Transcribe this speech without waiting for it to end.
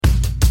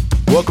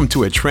Welcome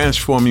to A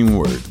Transforming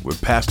Word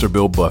with Pastor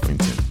Bill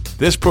Buffington.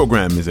 This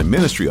program is a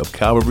ministry of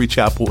Calvary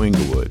Chapel,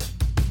 Inglewood.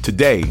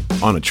 Today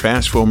on A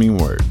Transforming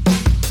Word.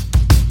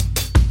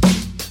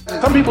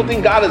 Some people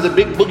think God is a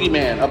big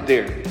boogeyman up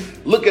there,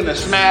 looking to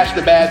smash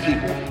the bad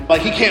people.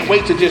 Like he can't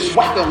wait to just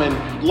whack them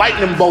and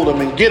lightning bolt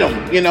them and get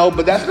them,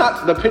 but that's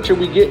not the picture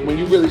we get when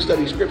you really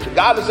study scripture.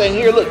 God is saying,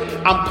 here, look,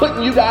 I'm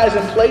putting you guys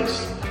in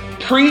place,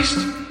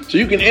 priests, so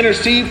you can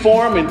intercede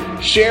for them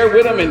and share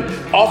with them and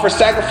offer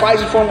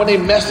sacrifices for them when they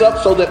mess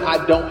up so that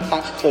I don't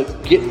have to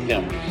get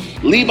them.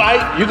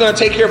 Levite, you're going to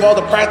take care of all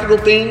the practical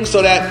things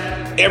so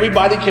that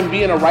everybody can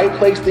be in the right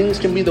place. Things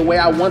can be the way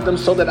I want them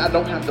so that I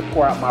don't have to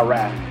pour out my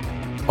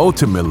wrath.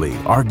 Ultimately,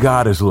 our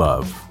God is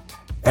love.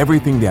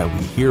 Everything that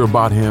we hear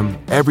about him,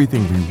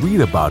 everything we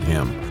read about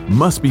him,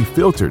 must be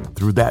filtered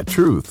through that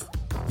truth.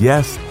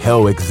 Yes,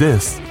 hell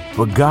exists,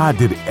 but God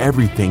did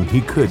everything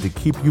he could to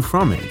keep you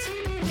from it.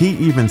 He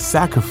even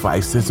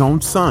sacrificed his own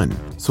son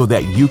so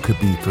that you could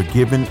be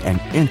forgiven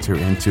and enter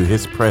into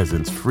his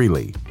presence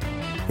freely.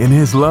 In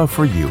his love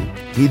for you,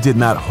 he did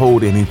not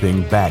hold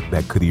anything back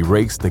that could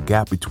erase the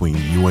gap between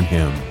you and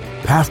him.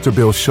 Pastor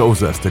Bill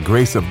shows us the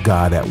grace of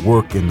God at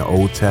work in the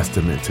Old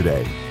Testament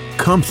today.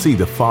 Come see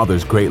the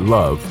Father's great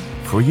love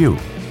for you.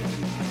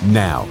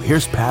 Now,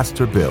 here's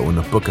Pastor Bill in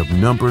the book of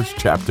Numbers,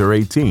 chapter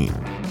 18,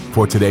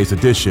 for today's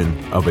edition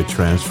of A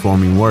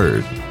Transforming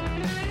Word.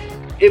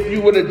 If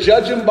you were to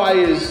judge him by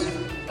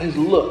his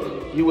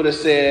look, you would have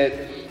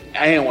said,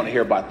 I didn't want to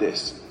hear about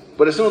this.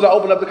 But as soon as I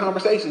opened up the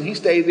conversation, he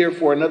stayed there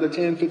for another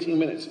 10, 15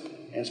 minutes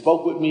and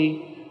spoke with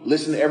me,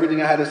 listened to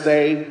everything I had to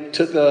say,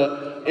 took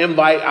an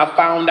invite. I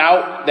found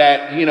out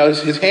that,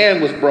 his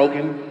hand was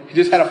broken. He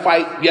just had a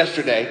fight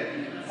yesterday.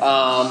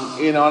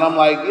 And I'm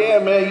like, yeah,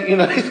 man,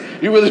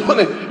 you really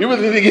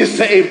need to get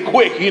saved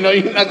quick. You're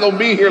not going to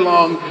be here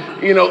long,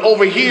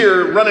 over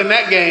here running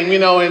that game,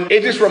 and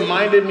it just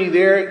reminded me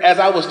there as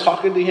I was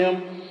talking to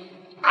him,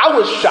 I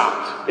was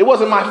shocked. It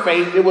wasn't my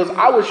faith.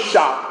 I was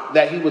shocked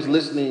that he was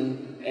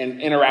listening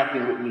and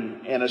interacting with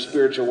me in a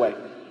spiritual way.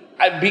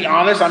 I'd be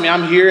honest.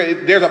 I'm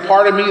here. There's a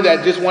part of me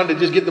that just wanted to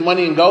just get the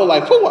money and go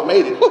like, whoo, I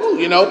made it,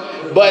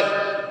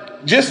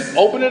 but just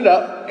open it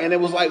up. And it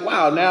was like,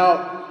 wow,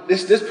 now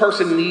this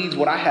person needs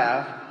what I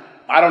have.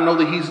 I don't know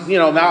that he's,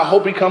 now I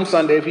hope he comes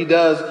Sunday. If he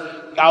does,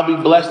 I'll be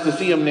blessed to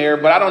see him there.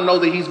 But I don't know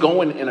that he's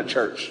going in a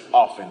church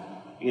often,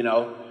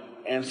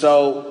 And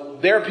so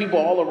there are people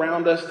all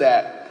around us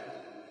that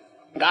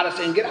God is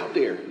saying, get out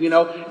there,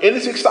 and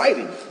it's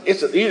exciting.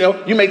 It's,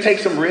 you may take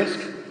some risk.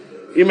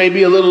 You may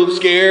be a little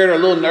scared or a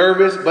little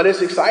nervous, but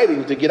it's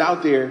exciting to get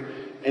out there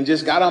and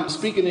just, God, I'm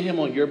speaking to him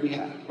on your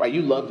behalf, right?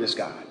 You love this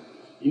guy.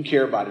 You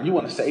care about him. You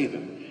want to save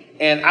him.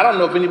 And I don't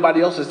know if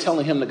anybody else is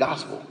telling him the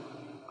gospel.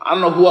 I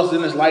don't know who else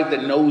in his life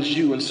that knows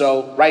you. And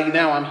so right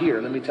now I'm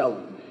here. Let me tell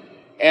him.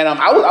 And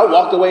I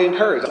walked away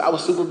encouraged. I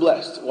was super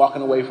blessed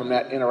walking away from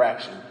that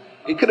interaction.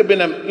 It could have been,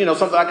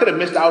 something I could have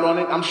missed out on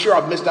it. I'm sure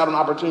I've missed out on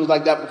opportunities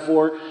like that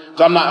before.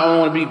 So I don't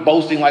want to be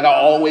boasting like I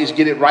always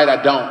get it right.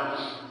 I don't.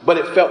 But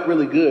it felt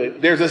really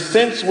good. There's a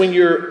sense when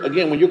you're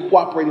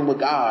cooperating with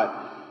God,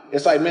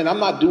 it's like, man, I'm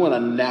not doing a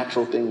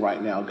natural thing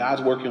right now.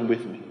 God's working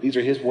with me. These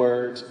are his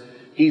words.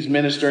 He's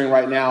ministering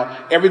right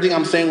now. Everything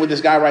I'm saying with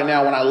this guy right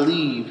now, when I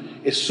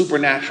leave, is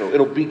supernatural.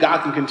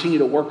 God can continue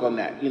to work on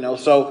that,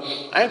 So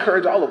I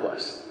encourage all of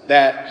us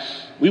that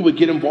we would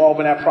get involved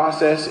in that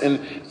process and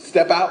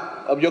step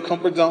out of your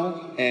comfort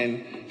zone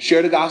and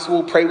share the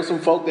gospel, pray with some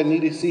folk that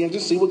need to see and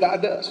just see what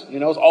God does.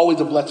 It's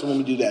always a blessing when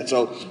we do that.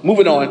 So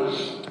moving on,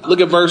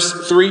 look at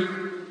verse 3.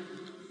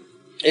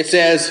 It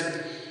says,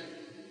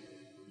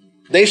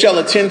 they shall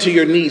attend to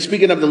your needs.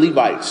 Speaking of the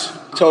Levites,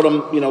 he told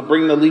them,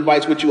 bring the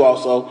Levites with you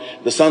also.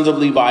 The sons of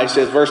Levi,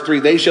 says verse 3,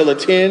 they shall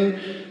attend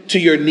to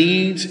your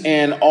needs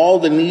and all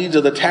the needs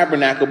of the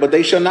tabernacle, but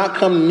they shall not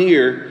come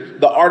near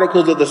the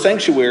articles of the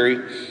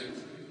sanctuary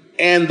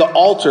and the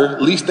altar,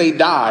 lest they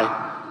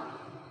die,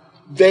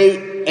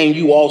 they and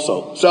you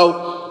also.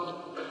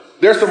 So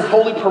there's some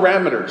holy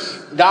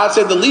parameters. God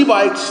said the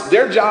Levites,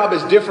 their job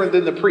is different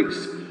than the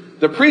priests.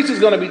 The priest is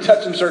going to be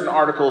touching certain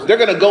articles. They're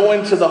going to go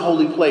into the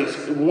holy place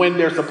when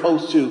they're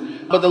supposed to.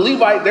 But the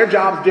Levite, their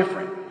job's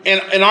different.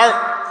 And in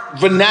our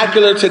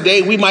vernacular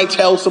today, we might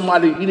tell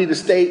somebody, you need to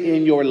stay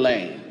in your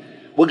lane.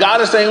 Well, God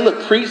is saying,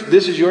 look, priest,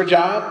 this is your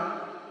job.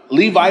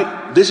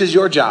 Levite, this is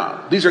your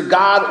job. These are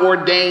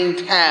God-ordained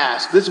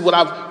tasks. This is what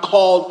I've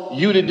called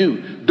you to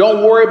do.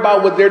 Don't worry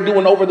about what they're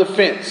doing over the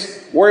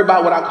fence. Worry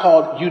about what I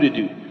called you to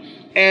do.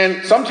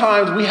 And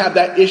sometimes we have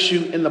that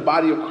issue in the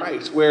body of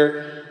Christ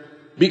where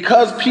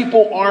because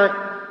people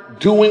aren't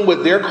doing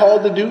what they're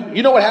called to do,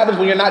 you know what happens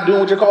when you're not doing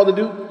what you're called to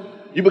do?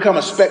 You become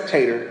a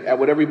spectator at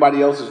what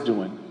everybody else is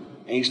doing,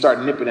 and you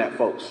start nipping at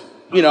folks.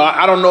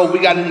 I don't know if we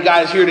got any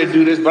guys here that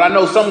do this, but I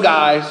know some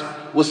guys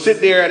will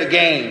sit there at a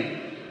game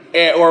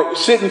or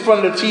sit in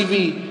front of the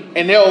TV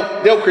and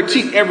they'll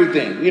critique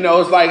everything.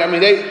 It's like,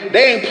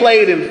 they ain't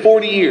played in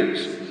 40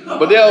 years.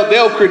 But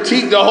they'll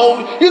critique the whole,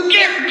 you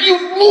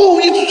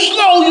move, you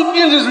slow,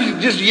 you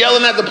just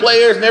yelling at the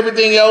players and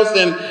everything else.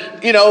 And,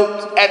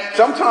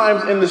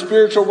 sometimes in the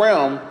spiritual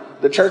realm,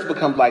 the church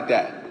becomes like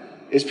that.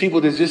 It's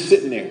people that's just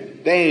sitting there.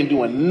 They ain't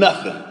doing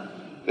nothing.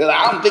 They're like,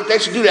 I don't think they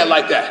should do that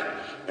like that.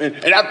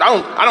 And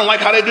I don't like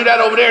how they do that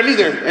over there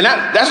neither. And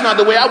that's not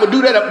the way I would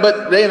do that,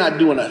 but they're not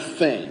doing a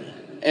thing.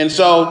 And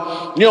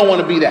so you don't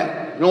want to be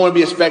that. You don't want to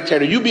be a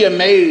spectator. You be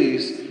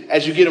amazed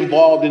as you get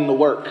involved in the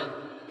work.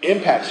 It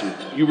impacts you.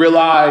 You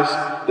realize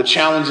the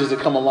challenges that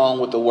come along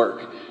with the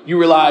work. You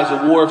realize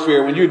the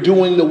warfare when you're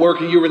doing the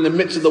work and you're in the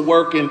midst of the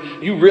work,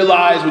 and you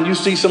realize when you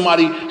see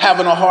somebody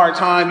having a hard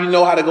time, you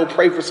know how to go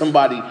pray for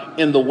somebody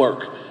in the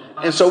work.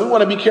 And so we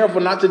want to be careful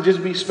not to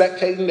just be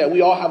spectating, that we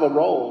all have a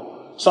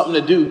role, something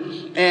to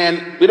do.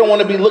 And we don't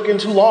want to be looking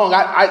too long.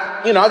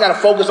 I got to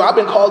focus. I've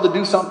been called to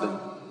do something,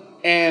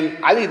 and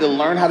I need to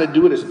learn how to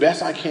do it as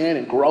best I can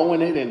and grow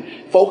in it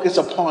and focus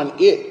upon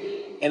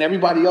it. And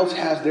everybody else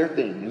has their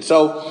thing. And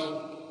so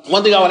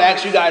one thing I would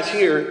ask you guys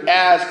here,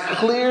 as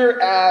clear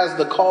as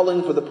the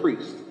calling for the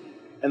priest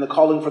and the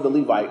calling for the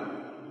Levite,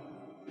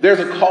 there's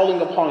a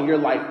calling upon your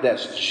life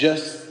that's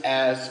just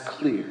as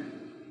clear.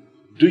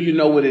 Do you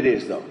know what it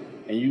is, though?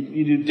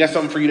 And that's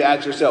something for you to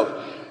ask yourself.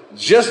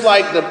 Just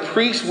like the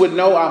priest would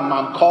know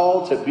I'm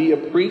called to be a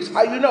priest.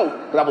 How you know?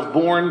 Because I was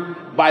born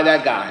by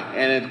that guy.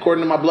 And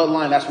according to my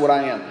bloodline, that's what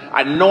I am.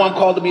 I know I'm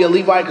called to be a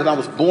Levite because I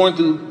was born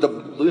through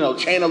the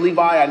chain of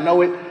Levi. I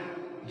know it.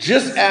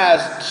 Just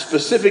as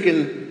specific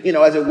and,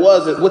 as it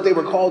was what they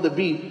were called to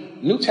be,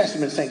 New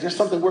Testament saints, there's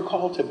something we're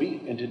called to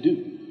be and to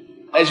do.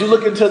 As you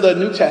look into the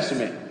New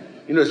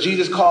Testament,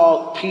 Jesus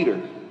called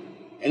Peter.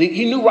 And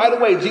he knew right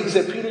away, Jesus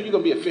said, Peter, you're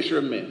going to be a fisher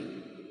of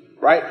men.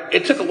 Right?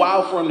 It took a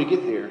while for him to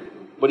get there,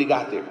 but he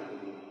got there.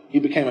 He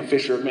became a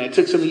fisher of men. It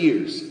took some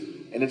years.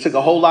 And it took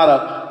a whole lot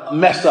of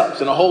mess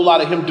ups and a whole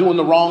lot of him doing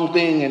the wrong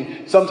thing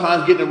and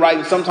sometimes getting it right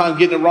and sometimes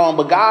getting it wrong.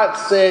 But God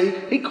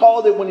said, he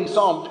called it when he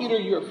saw him, Peter,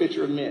 you're a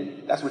fisher of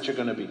men. That's what you're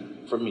going to be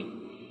for me.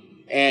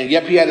 And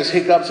yep, he had his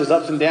hiccups, his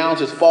ups and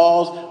downs, his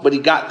falls, but he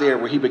got there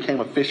where he became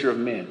a fisher of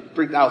men.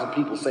 3,000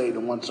 people saved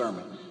in one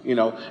sermon,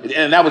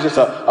 and that was just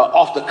a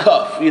off the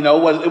cuff, it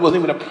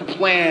wasn't even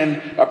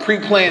a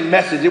pre-planned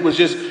message. It was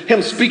just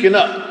him speaking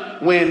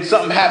up when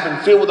something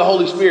happened, filled with the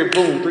Holy Spirit,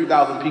 boom,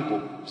 3,000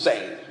 people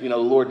saved. The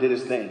Lord did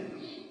his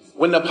thing.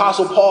 When the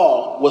Apostle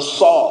Paul was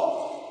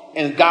Saul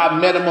and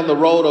God met him on the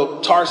road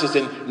of Tarsus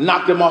and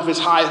knocked him off his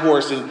high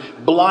horse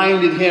and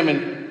blinded him,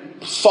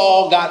 and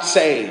Saul got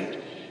saved.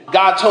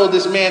 God told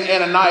this man,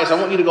 Ananias, I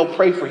want you to go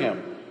pray for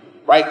him.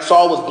 Right?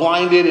 Saul was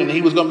blinded and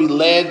he was going to be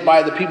led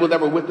by the people that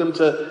were with him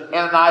to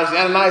Ananias.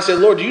 Ananias said,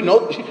 Lord, do you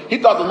know? He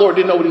thought the Lord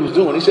didn't know what he was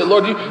doing. He said,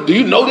 Lord, do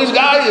you know this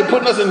guy? He's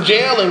putting us in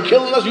jail and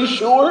killing us. You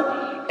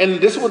sure? And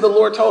this is what the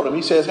Lord told him.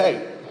 He says,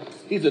 hey,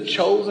 he's a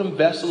chosen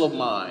vessel of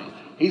mine.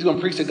 He's going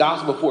to preach the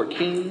gospel before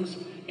kings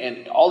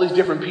and all these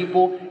different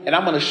people. And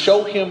I'm going to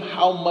show him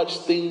how much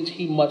things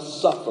he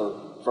must suffer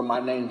for my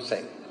name's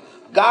sake.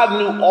 God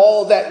knew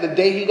all that the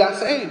day he got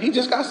saved. He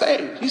just got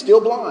saved. He's still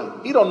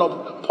blind. He don't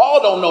know.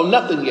 Paul don't know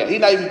nothing yet.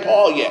 He's not even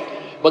Paul yet.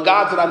 But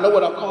God said, I know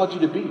what I've called you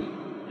to be.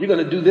 You're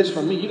going to do this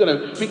for me. You're going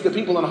to speak to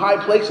people in high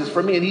places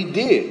for me. And he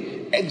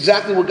did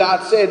exactly what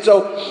God said.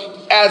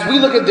 So as we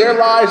look at their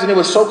lives, and it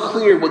was so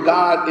clear what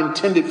God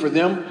intended for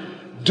them,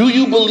 do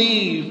you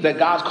believe that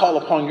God's call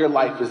upon your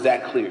life is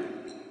that clear?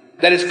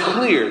 That is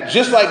clear.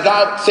 Just like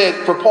God said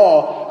for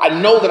Paul,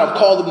 I know that I've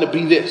called him to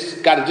be this.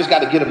 Just got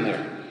to get him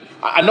there.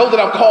 I know that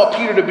I've called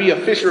Peter to be a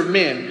fisher of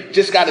men.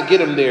 Just got to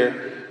get him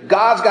there.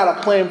 God's got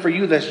a plan for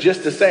you that's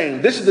just the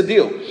same. This is the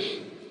deal.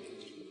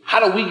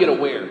 How do we get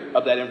aware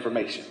of that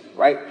information,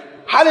 right?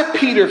 How did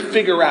Peter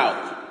figure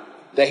out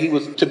that he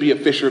was to be a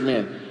fisher of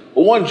men?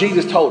 Well, one,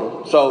 Jesus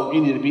told him. So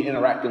you need to be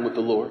interacting with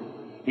the Lord.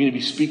 You need to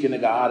be speaking to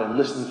God and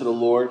listening to the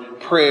Lord,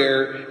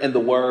 prayer and the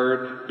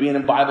word, being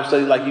in Bible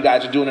study like you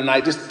guys are doing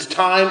tonight. Just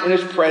time in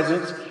his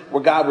presence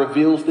where God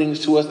reveals things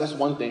to us. That's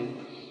one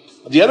thing.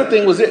 The other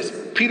thing was this.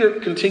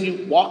 Peter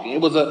continued walking. It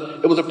was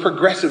a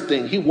progressive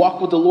thing. He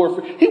walked with the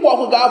Lord. He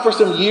walked with God for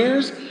some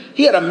years.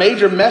 He had a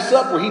major mess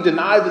up where he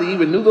denied that he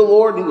even knew the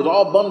Lord. He was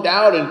all bummed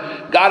out,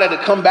 and God had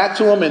to come back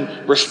to him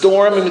and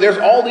restore him. I mean, there's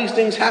all these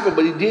things happen,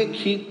 but he did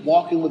keep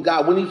walking with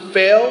God. When he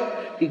fell,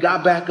 he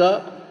got back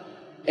up,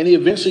 and he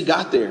eventually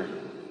got there.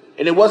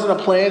 And it wasn't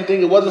a planned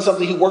thing. It wasn't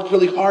something he worked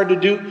really hard to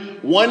do.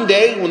 One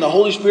day when the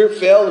Holy Spirit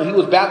fell and he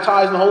was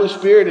baptized in the Holy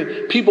Spirit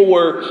and people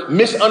were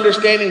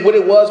misunderstanding what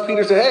it was,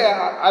 Peter said, hey,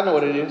 I know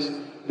what it is.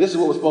 This is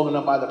what was spoken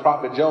of by the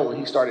prophet Joel. And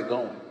he started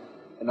going.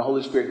 And the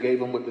Holy Spirit gave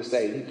him what to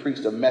say. He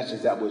preached a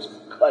message that was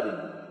cutting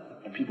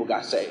and people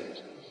got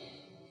saved.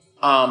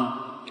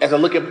 As I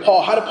look at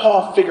Paul, how did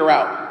Paul figure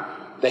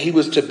out that he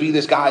was to be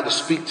this guy to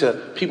speak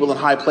to people in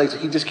high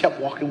places? He just kept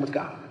walking with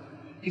God.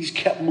 He just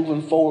kept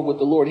moving forward with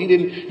the Lord.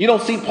 You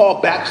don't see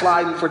Paul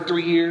backsliding for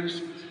 3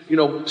 years,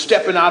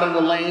 stepping out of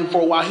the lane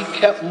for a while. He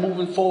kept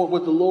moving forward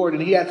with the Lord,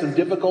 and he had some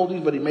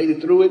difficulties, but he made it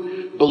through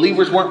it.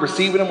 Believers weren't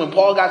receiving him. When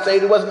Paul got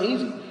saved, it wasn't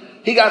easy.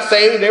 He got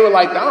saved. They were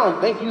like, I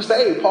don't think you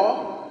saved,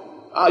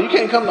 Paul. You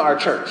can't come to our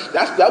church.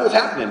 That was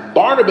happening.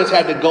 Barnabas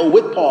had to go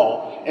with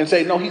Paul and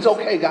say, no, he's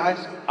okay, guys.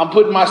 I'm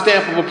putting my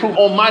stamp of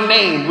approval on my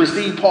name.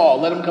 Receive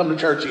Paul. Let him come to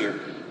church here.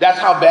 That's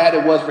how bad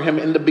it was for him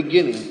in the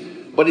beginning.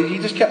 But he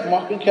just kept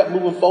walking, kept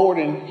moving forward,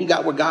 and he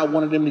got where God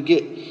wanted him to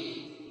get.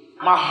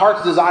 My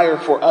heart's desire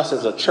for us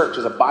as a church,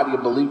 as a body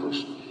of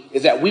believers,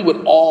 is that we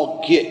would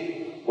all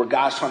get where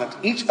God's trying to,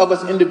 each of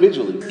us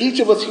individually, each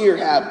of us here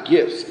have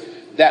gifts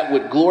that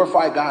would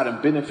glorify God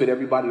and benefit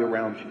everybody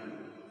around you.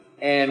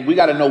 And we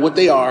got to know what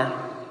they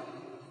are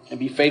and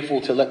be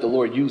faithful to let the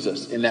Lord use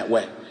us in that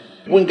way.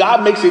 When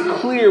God makes it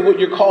clear what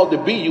you're called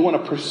to be, you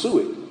want to pursue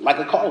it like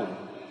a calling.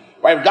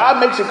 Right? If God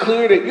makes it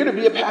clear that you're to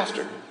be a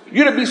pastor,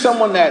 you're to be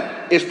someone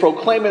that is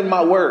proclaiming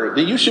my word,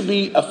 then you should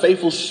be a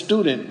faithful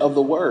student of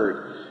the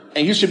word.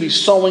 And you should be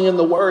sowing in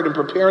the word and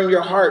preparing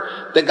your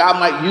heart that God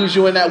might use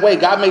you in that way.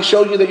 God may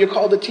show you that you're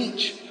called to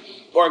teach.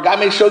 Or God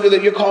may show you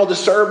that you're called to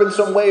serve in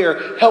some way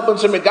or help in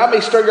some way. God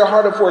may stir your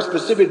heart up for a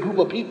specific group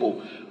of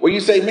people where you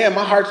say, man,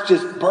 my heart's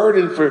just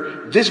burdened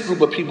for this group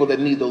of people that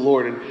need the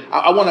Lord. And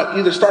I want to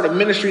either start a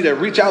ministry to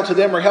reach out to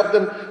them or help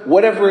them,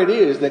 whatever it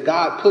is that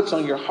God puts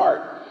on your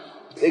heart.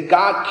 If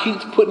God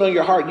keeps putting on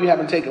your heart, you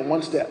haven't taken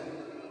one step.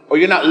 Or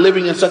you're not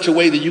living in such a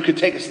way that you could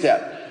take a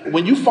step.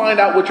 When you find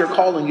out what your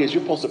calling is,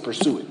 you're supposed to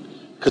pursue it.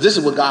 Because this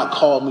is what God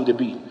called me to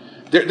be.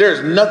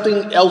 There's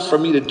nothing else for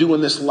me to do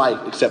in this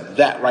life except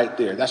that right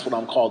there. That's what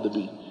I'm called to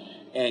be.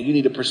 And you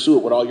need to pursue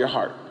it with all your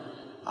heart.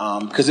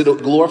 Because it'll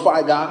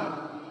glorify God.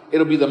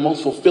 It'll be the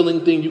most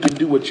fulfilling thing you can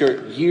do with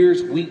your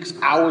years, weeks,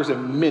 hours,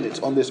 and minutes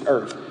on this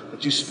earth.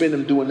 That you spend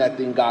them doing that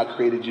thing God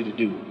created you to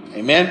do.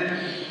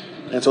 Amen?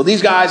 And so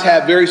these guys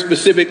have very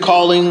specific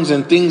callings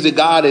and things that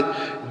God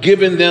had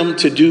given them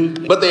to do.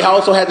 But they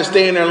also had to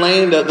stay in their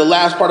lane. The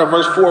last part of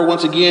verse 4,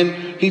 once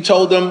again, he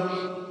told them,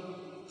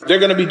 they're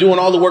going to be doing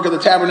all the work of the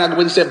tabernacle.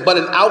 But he said, but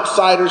an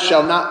outsider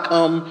shall not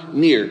come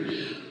near.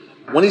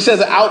 When he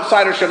says an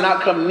outsider shall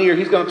not come near,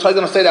 he's going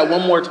to say that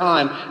one more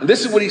time. And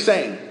this is what he's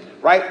saying,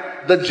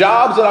 right? The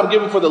jobs that I'm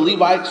giving for the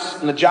Levites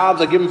and the jobs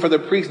I'm giving for the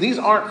priests, these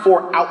aren't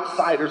for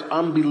outsiders,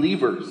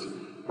 unbelievers,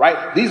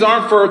 right? These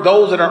aren't for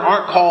those that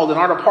aren't called and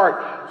aren't a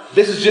part.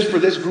 This is just for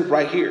this group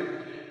right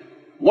here.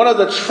 One of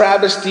the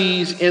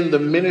travesties in the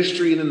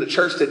ministry and in the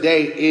church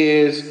today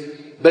is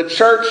the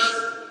church,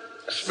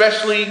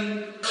 especially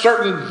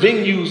certain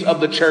venues of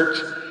the church,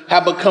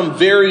 have become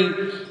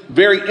very,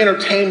 very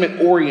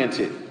entertainment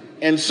oriented.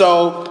 And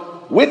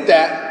so with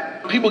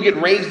that, people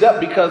get raised up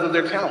because of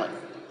their talent.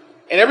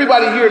 And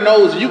everybody here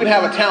knows you can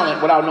have a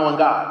talent without knowing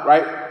God,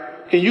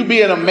 right? Can you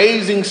be an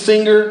amazing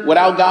singer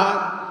without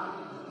God?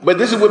 But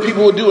this is what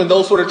people will do in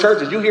those sort of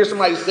churches. You hear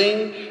somebody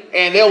sing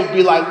and they'll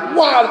be like,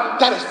 wow,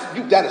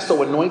 that is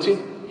so anointed.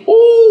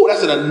 Ooh,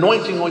 that's an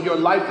anointing on your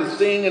life to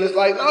sing. And it's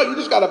like, no, you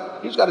just got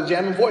a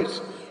jamming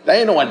voice. That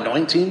ain't no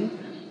anointing.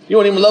 You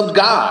don't even love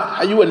God.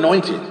 How you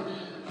anointed?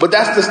 But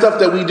that's the stuff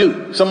that we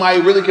do. Somebody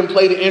really can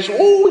play the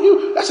instrument.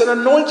 Oh, that's an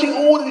anointing.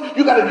 Oh,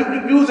 you got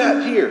to use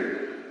that here.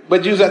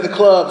 But use at the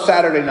club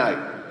Saturday night.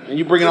 And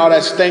you bringing all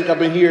that stank up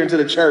in here into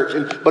the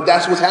church. But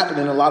that's what's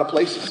happening in a lot of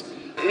places.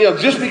 You know,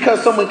 just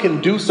because someone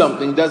can do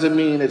something doesn't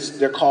mean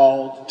they're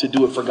called to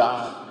do it for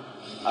God.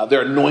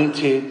 They're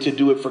anointed to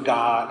do it for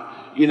God.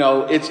 You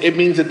know, it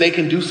means that they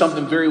can do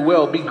something very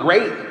well. It'd be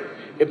great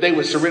if they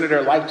would surrender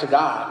their life to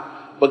God.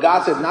 But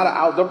God said,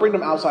 don't bring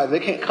them outside. They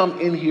can't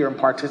come in here and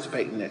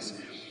participate in this.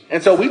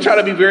 And so we try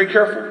to be very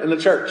careful in the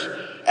church.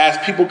 As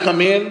people come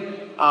in,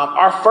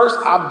 our first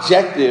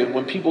objective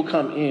when people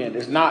come in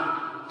is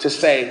not to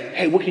say,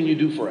 hey, what can you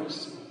do for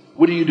us?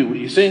 What do you do? What do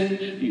you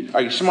sing?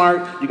 Are you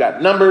smart? You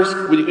got numbers?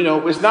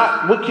 It's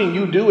not what can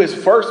you do. It's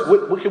first,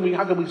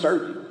 how can we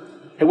serve you?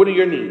 Hey, what are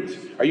your needs?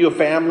 Are you a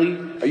family?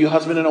 Are you a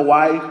husband and a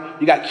wife?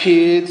 You got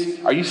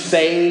kids? Are you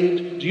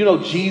saved? Do you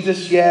know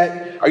Jesus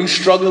yet? Are you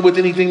struggling with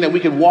anything that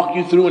we can walk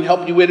you through and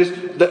help you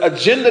with? The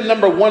agenda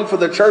number one for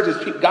the church is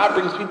God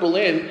brings people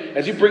in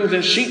as he brings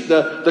in sheep,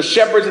 the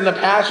shepherds and the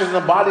pastors and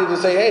the bodies to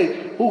say,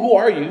 hey, who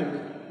are you?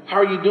 How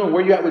are you doing?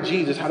 Where are you at with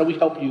Jesus? How do we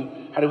help you?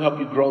 How do we help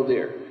you grow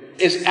there?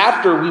 It's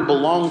after we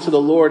belong to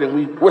the Lord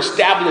and we're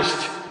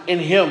established in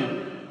him.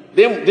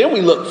 Then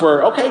we look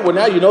for, okay, well,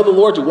 now you know the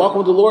Lord, you're walking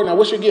with the Lord. Now,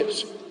 what's your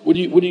gifts? What do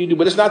you do?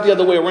 But it's not the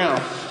other way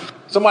around.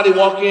 Somebody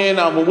walk in,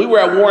 when we were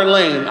at Warren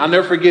Lane, I'll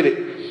never forget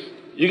it.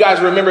 You guys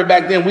remember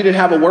back then, we didn't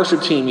have a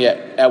worship team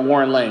yet at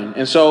Warren Lane.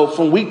 And so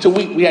from week to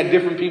week, we had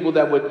different people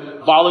that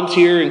would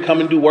volunteer and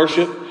come and do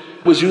worship.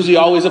 It was usually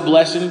always a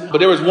blessing. But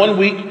there was one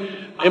week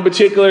in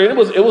particular, it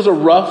was a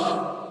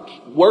rough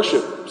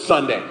worship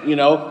Sunday, you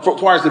know, as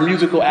far as the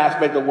musical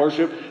aspect of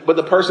worship. But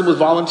the person was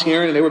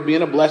volunteering and they were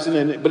being a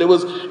blessing. But it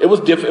was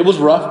different. It was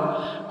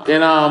rough.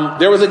 And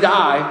there was a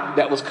guy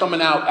that was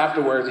coming out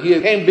afterwards. He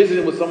came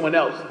visiting with someone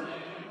else.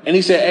 And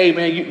he said, hey,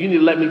 man, you need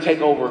to let me take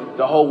over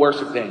the whole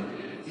worship thing.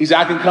 He said,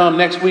 I can come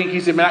next week. He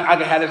said, man, I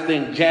can have this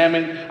thing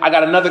jamming. I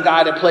got another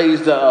guy that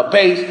plays the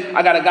bass.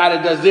 I got a guy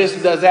that does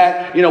this, does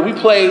that. You know, we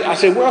play. I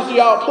said, where else do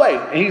y'all play?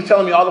 And he's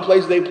telling me all the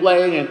places they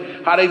play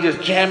and how they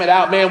just jam it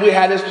out. Man, we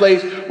had this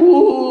place.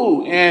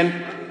 Ooh.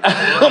 And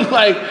I'm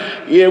like,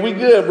 yeah, we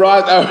good, bro.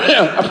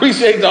 I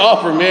appreciate the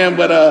offer, man.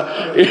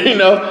 But, you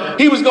know,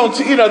 he was going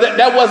to, you know,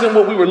 that wasn't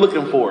what we were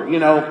looking for. You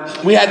know,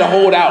 we had to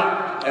hold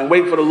out and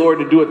wait for the Lord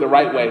to do it the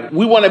right way.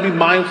 We want to be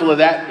mindful of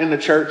that in the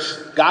church.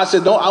 God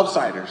said, no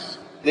outsiders.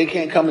 They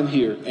can't come in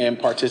here and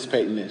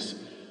participate in this.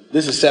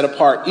 This is set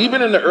apart.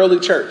 Even in the early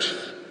church,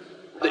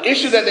 the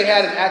issue that they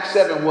had in Acts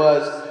 7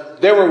 was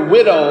there were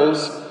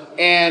widows,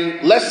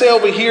 and let's say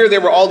over here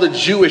there were all the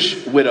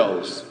Jewish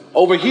widows.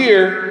 Over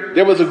here,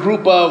 there was a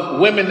group of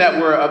women that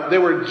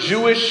were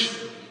Jewish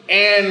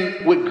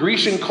and with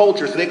Grecian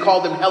culture, so they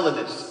called them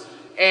Hellenists.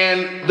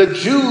 And the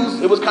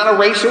Jews, it was kind of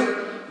racial.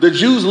 The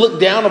Jews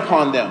looked down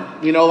upon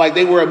them, like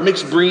they were a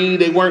mixed breed.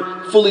 They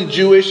weren't fully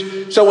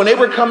Jewish. So when they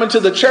were coming to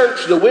the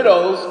church, the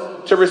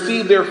widows, to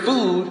receive their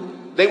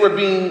food, they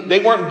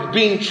weren't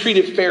being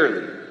treated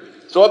fairly.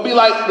 So it'd be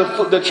like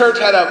the church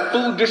had a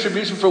food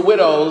distribution for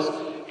widows,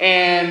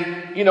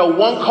 and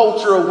one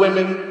culture of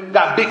women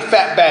got big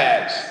fat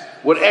bags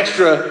with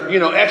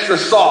extra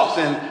sauce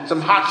and some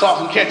hot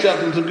sauce and ketchup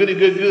and some goody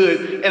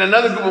good. And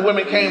another group of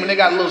women came and they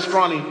got a little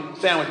scrawny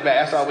sandwich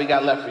bag. That's all we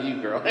got left for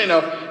you, girl. And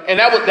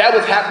that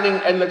was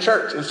happening in the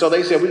church. And so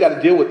they said, we got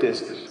to deal with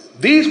this.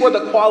 These were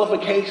the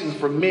qualifications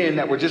for men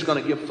that were just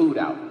going to give food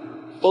out.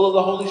 Full of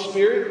the Holy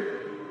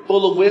Spirit,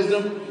 full of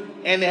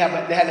wisdom, and they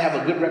had to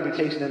have a good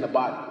reputation in the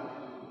body.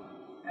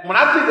 When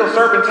I think of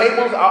serving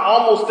tables, I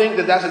almost think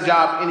that that's a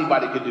job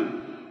anybody could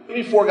do. We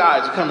need 4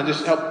 guys to come and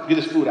just help get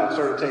us food out,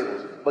 serve the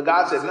tables. But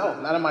God said,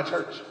 no, not in my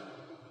church.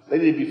 They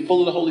need to be full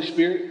of the Holy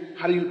Spirit.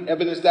 How do you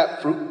evidence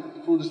that? Fruit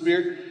of the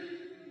Spirit.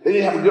 They need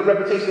to have a good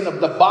reputation.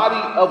 Of the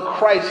body of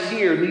Christ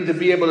here needs to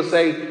be able to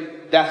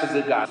say, that's a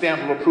good guy.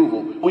 Stamp of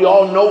approval. We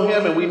all know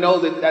him and we know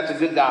that that's a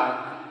good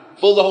guy.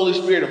 Full of the Holy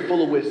Spirit and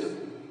full of wisdom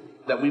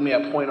that we may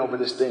appoint over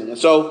this thing. And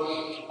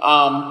so,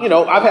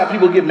 I've had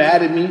people get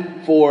mad at me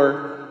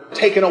for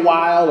taking a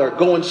while or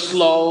going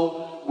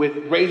slow with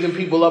raising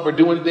people up or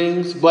doing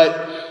things.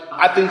 But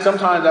I think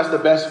sometimes that's the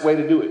best way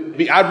to do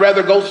it. I'd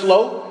rather go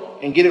slow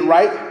and get it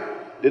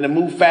right than to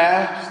move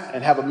fast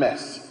and have a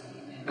mess.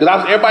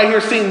 Because everybody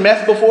here seen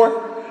mess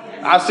before?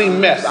 I've seen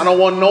mess. I don't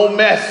want no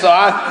mess.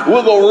 So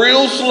we'll go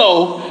real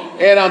slow.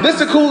 And this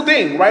is a cool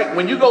thing, right?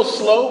 When you go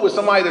slow with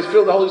somebody that's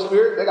filled with the Holy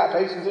Spirit, they got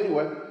patience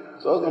anyway.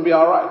 So it's going to be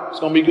all right. It's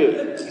going to be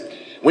good.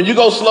 When you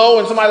go slow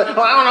and somebody, I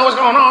don't know what's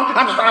going on.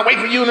 I'm just trying to wait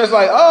for you. And it's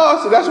like,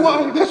 so that's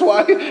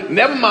why.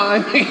 Never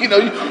mind.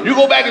 You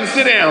go back and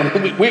sit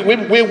down.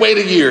 We'll wait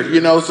a year,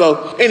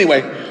 So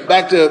anyway,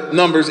 back to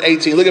Numbers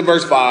 18. Look at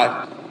verse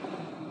 5.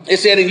 It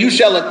said, and you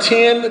shall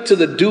attend to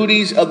the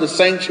duties of the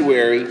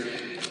sanctuary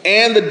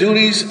and the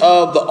duties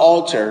of the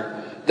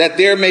altar, that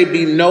there may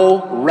be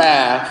no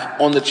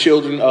wrath on the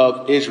children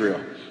of Israel.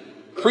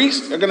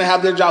 Priests are going to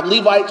have their job.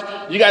 Levites,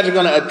 you guys are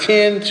going to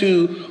attend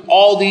to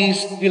all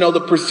these,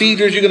 the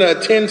procedures. You're going to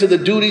attend to the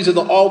duties of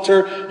the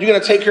altar. You're going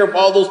to take care of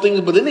all those things.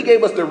 But then he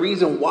gave us the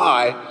reason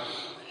why.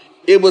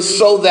 It was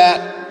so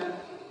that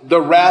the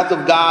wrath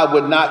of God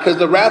would not, because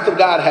the wrath of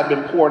God had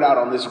been poured out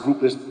on this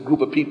group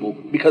of people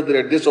because of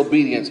their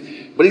disobedience.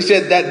 But he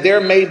said that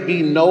there may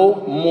be no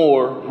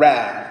more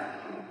wrath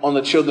on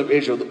the children of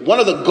Israel. One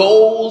of the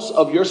goals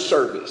of your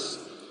service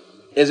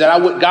is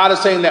that God is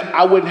saying that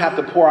I wouldn't have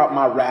to pour out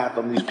my wrath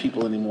on these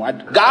people anymore.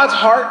 God's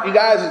heart, you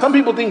guys, some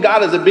people think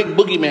God is a big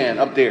boogeyman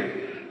up there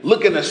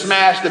looking to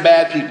smash the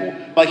bad people.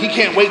 Like he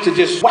can't wait to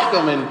just whack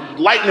them and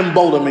lightning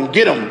bolt them and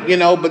get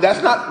them, but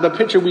that's not the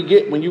picture we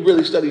get when you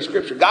really study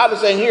scripture. God is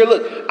saying here,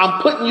 look,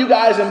 I'm putting you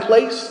guys in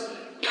place,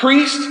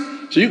 priests,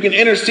 so you can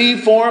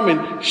intercede for them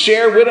and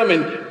share with them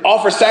and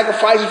offer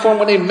sacrifices for them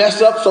when they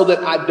mess up so that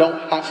I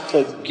don't have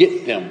to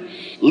get them.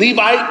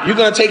 Levite, you're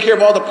going to take care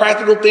of all the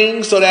practical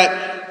things so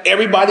that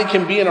everybody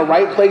can be in a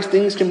right place.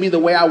 Things can be the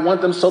way I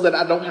want them so that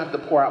I don't have to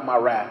pour out my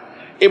wrath.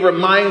 It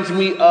reminds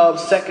me of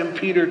 2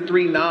 Peter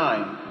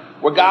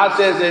 3:9, where God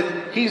says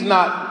that he's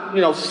not,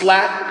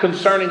 slack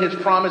concerning his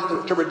promise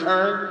to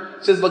return.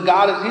 It says, but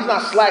he's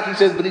not slack. He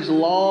says, but he's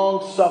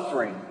long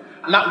suffering,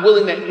 not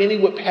willing that any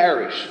would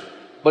perish,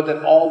 but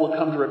that all would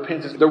come to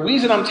repentance. The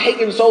reason I'm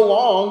taking so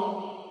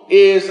long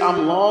is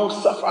I'm long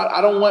suffering.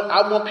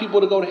 I want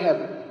people to go to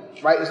heaven,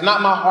 right? It's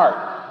not my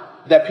heart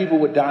that people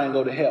would die and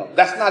go to hell.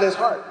 That's not his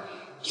heart.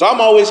 So I'm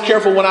always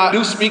careful when I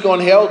do speak on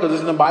hell because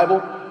it's in the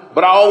Bible,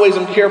 but I always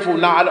am careful.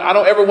 Now, I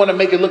don't ever want to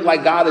make it look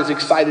like God is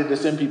excited to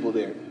send people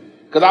there,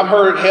 because I've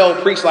heard hell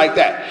preached like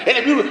that. And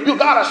if you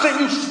gotta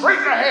send you straight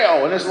to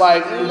hell, and it's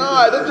like,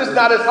 no, that's just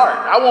not his heart.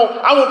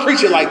 I won't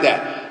preach it like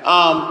that.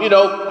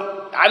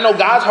 I know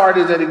God's heart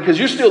is that because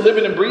you're still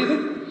living and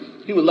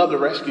breathing, he would love to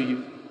rescue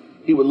you.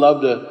 He would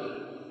love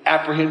to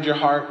apprehend your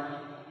heart,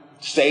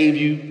 save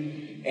you.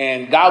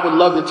 And God would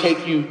love to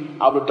take you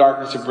out of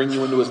darkness and bring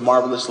you into his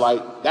marvelous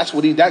light. That's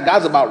what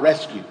God's about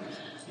rescue.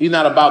 He's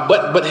not about,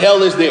 but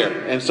hell is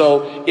there. And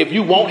so if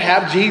you won't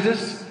have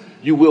Jesus,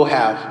 you will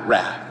have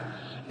wrath.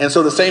 And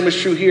so the same is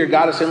true here.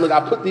 God is saying, look,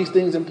 I put these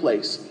things in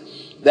place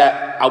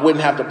that I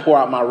wouldn't have to pour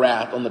out my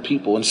wrath on the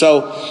people. And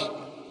so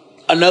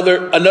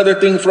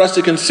another thing for us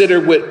to consider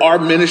with our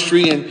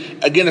ministry,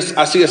 and again,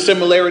 I see a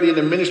similarity in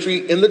the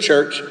ministry in the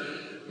church,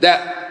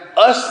 that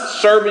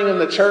us serving in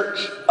the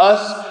church,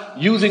 us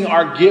using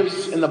our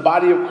gifts in the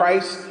body of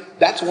Christ,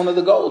 that's one of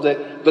the goals.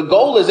 That the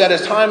goal is that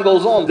as time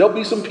goes on, there'll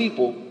be some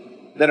people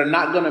that are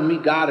not going to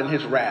meet God in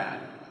his wrath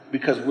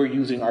because we're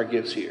using our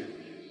gifts here.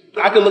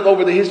 I could look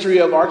over the history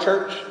of our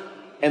church,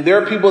 and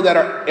there are people that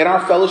are in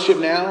our fellowship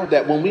now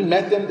that when we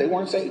met them, they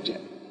weren't saved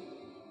yet.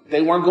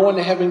 They weren't going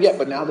to heaven yet,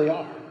 but now they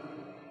are.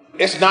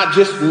 It's not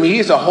just me.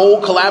 It's a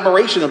whole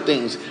collaboration of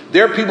things.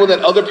 There are people that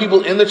other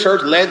people in the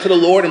church led to the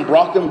Lord and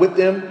brought them with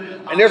them.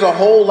 And there's a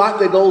whole lot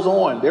that goes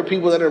on. There are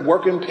people that are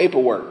working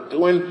paperwork,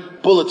 doing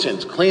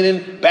bulletins,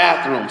 cleaning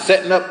bathrooms,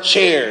 setting up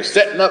chairs,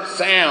 setting up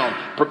sound,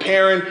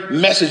 preparing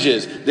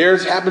messages.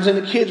 There's happens in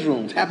the kids'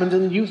 rooms, happens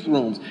in the youth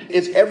rooms.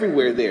 It's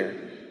everywhere there.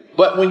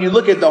 But when you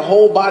look at the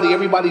whole body,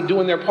 everybody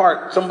doing their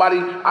part.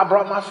 I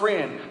brought my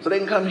friend so they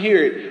can come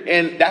hear it.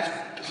 And that's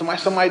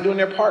somebody doing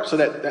their part so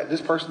that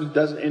this person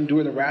doesn't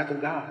endure the wrath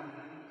of God.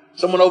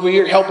 Someone over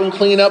here helping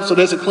clean up so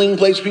there's a clean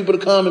place for people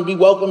to come and be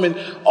welcome, and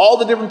all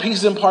the different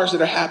pieces and parts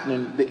that are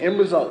happening, the end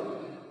result.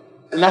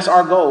 And that's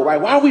our goal, right?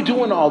 Why are we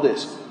doing all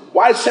this?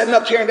 Why setting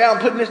up, tearing down,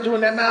 putting this,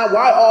 doing that now?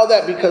 Why all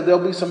that? Because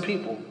there'll be some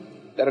people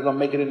that are going to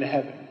make it into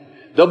heaven.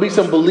 There'll be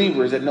some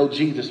believers that know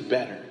Jesus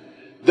better.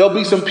 There'll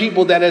be some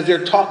people that as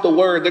they're taught the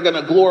word, they're going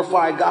to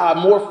glorify God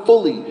more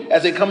fully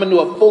as they come into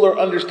a fuller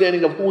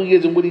understanding of who he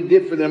is and what he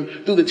did for them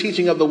through the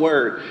teaching of the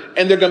word.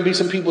 And there are going to be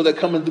some people that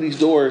come into these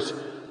doors.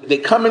 They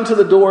come into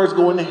the doors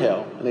going to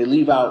hell and they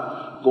leave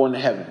out going to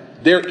heaven.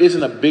 There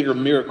isn't a bigger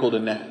miracle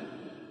than that.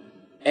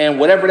 And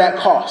whatever that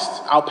costs,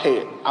 I'll pay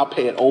it. I'll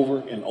pay it over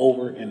and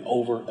over and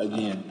over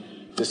again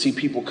to see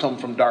people come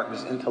from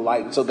darkness into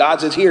light. And so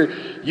God says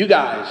here, you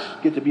guys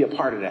get to be a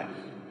part of that.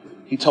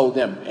 He told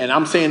them. And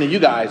I'm saying to you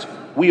guys,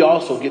 we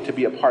also get to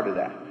be a part of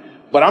that.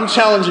 But I'm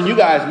challenging you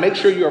guys, make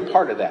sure you're a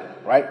part of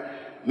that, right?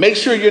 Make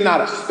sure you're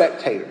not a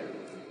spectator.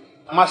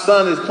 My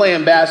son is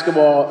playing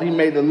basketball. He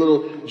made the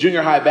little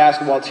junior high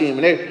basketball team,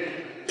 and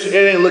it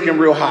ain't looking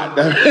real hot.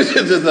 It's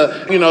just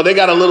they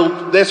got a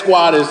little, their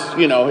squad is,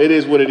 it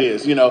is what it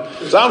is,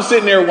 So I'm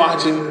sitting there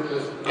watching,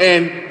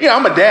 and,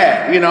 I'm a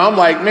dad, I'm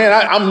like, man,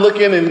 I'm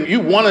looking, and you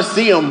want to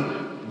see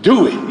them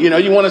do it.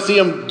 You want to see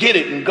them get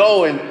it and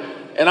go,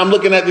 and I'm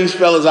looking at these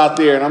fellas out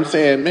there, and I'm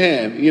saying,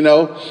 man,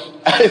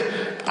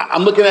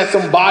 I'm looking at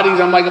some bodies.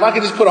 I'm like, if I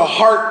could just put a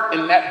heart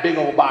in that big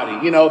old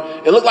body,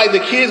 it looked like the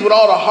kids with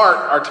all the heart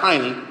are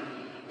tiny.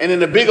 And then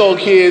the big old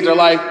kids are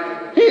like,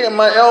 here,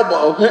 my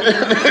elbow,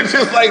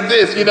 just like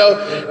this, And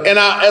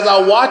as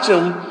I watch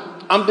them,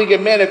 I'm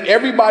thinking, man, if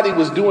everybody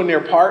was doing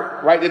their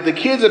part, right? If the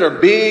kids that are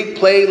big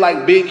played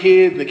like big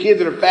kids, the kids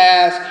that are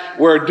fast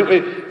were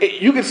doing,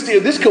 you could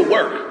still, this could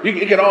work.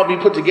 It could all be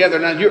put together.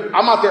 Now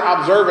I'm out there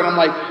observing. I'm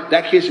like,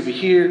 that kid should be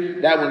here,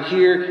 that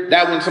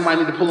one,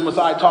 somebody need to pull him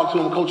aside, talk to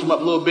him, coach him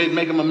up a little bit,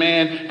 make him a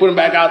man, put him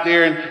back out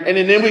there. And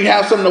then we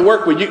have something to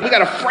work with. We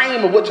got a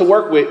frame of what to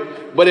work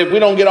with. But if we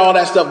don't get all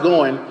that stuff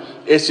going,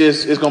 it's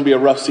going to be a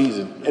rough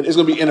season. It's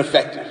going to be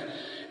ineffective.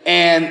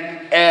 And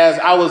as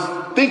I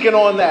was thinking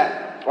on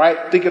that,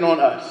 right? Thinking on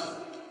us.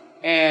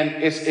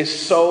 And it's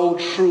so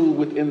true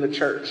within the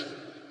church.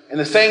 In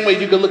the same way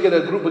you can look at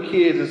a group of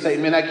kids and say,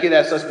 man, that kid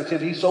has such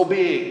potential. He's so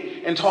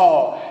big and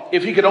tall.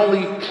 If he could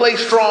only play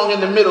strong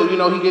in the middle,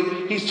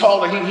 he's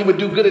taller. He would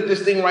do good at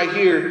this thing right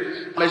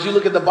here. As you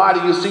look at the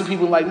body, you'll see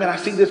people like, man, I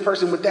see this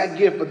person with that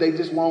gift, but they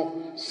just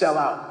won't sell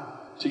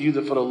out to use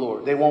it for the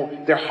Lord.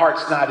 Their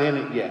heart's not in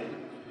it yet.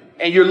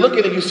 And you're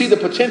looking and you see the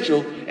potential,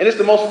 and it's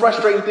the most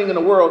frustrating thing in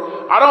the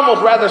world. I'd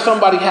almost rather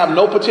somebody have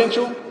no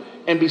potential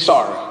and be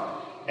sorry.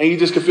 And you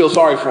just can feel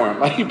sorry for him.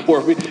 Like, you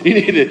poor, you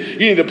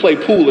need to play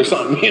pool or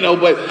something,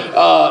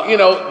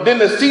 but, then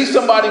to see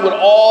somebody with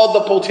all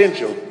the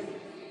potential,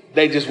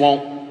 they just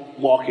won't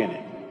walk in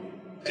it.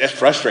 That's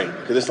frustrating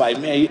because it's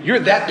like, man, you're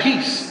that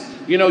piece,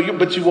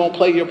 but you won't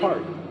play your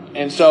part.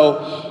 And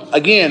so,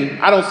 again,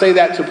 I don't say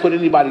that to put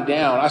anybody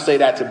down. I say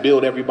that to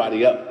build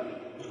everybody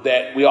up.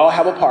 That we all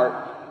have a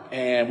part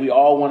and we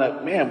all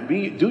want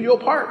to, do your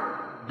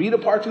part. Be the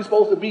part you're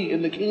supposed to be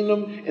in the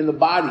kingdom, in the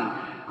body.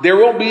 There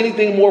won't be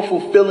anything more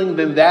fulfilling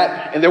than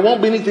that. And there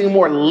won't be anything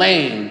more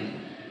lame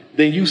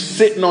than you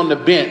sitting on the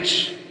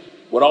bench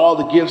with all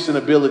the gifts and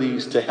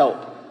abilities to help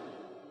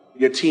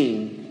your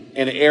team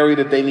in an area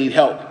that they need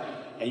help.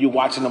 And you're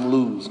watching them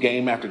lose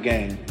game after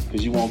game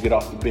because you won't get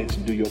off the bench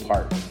and do your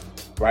part,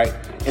 right?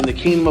 In the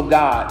kingdom of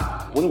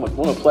God, we want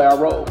to play our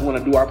role. We want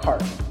to do our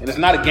part. And it's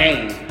not a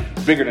game.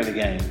 It's bigger than a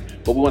game.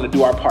 But we want to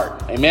do our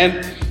part.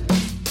 Amen?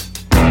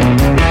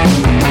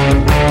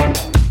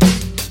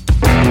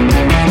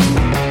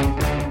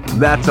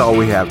 That's all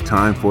we have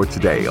time for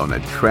today on A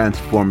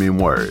Transforming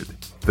Word.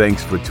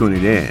 Thanks for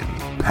tuning in.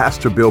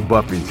 Pastor Bill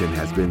Buffington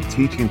has been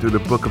teaching through the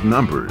book of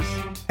Numbers,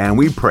 and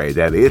we pray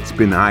that it's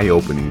been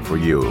eye-opening for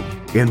you.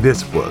 In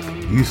this book,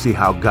 you see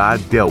how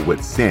God dealt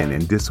with sin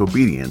and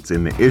disobedience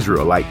in the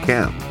Israelite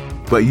camp,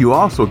 but you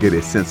also get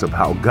a sense of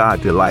how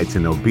God delights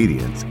in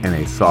obedience and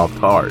a soft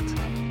heart.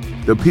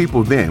 The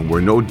people then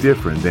were no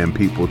different than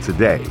people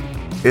today.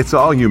 It's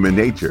all human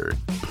nature,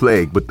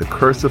 plagued with the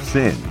curse of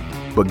sin.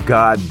 But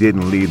God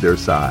didn't leave their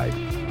side,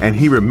 and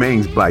he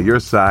remains by your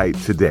side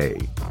today.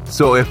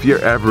 So if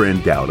you're ever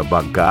in doubt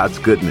about God's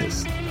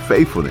goodness,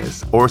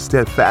 faithfulness, or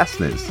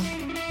steadfastness,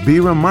 be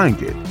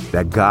reminded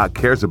that God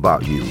cares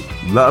about you,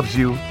 loves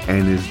you,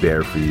 and is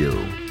there for you.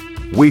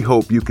 We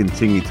hope you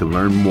continue to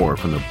learn more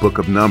from the book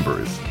of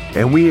Numbers,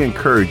 and we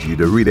encourage you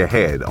to read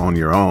ahead on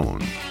your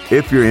own.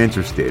 If you're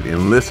interested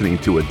in listening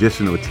to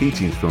additional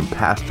teachings from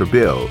Pastor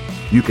Bill,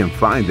 you can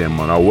find them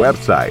on our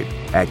website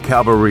at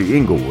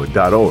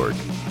calvaryinglewood.org.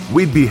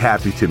 We'd be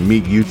happy to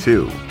meet you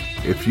too.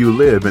 If you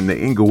live in the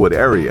Inglewood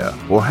area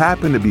or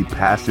happen to be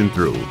passing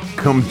through,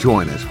 come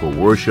join us for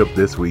worship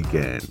this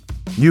weekend.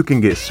 You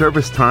can get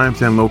service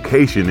times and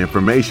location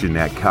information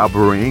at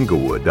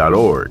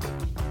calvaryinglewood.org.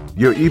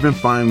 You'll even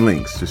find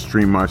links to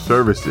stream our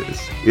services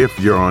if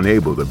you're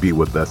unable to be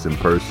with us in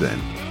person.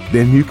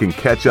 Then you can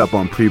catch up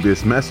on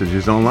previous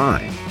messages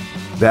online.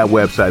 That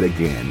website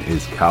again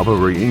is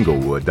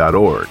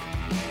calvaryinglewood.org.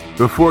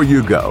 Before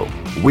you go,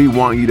 we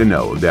want you to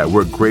know that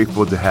we're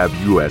grateful to have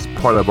you as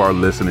part of our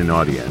listening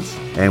audience,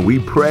 and we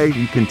pray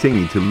you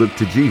continue to look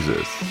to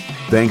Jesus.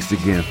 Thanks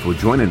again for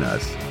joining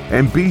us,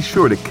 and be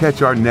sure to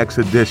catch our next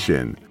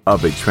edition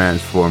of A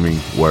Transforming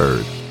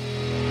Word.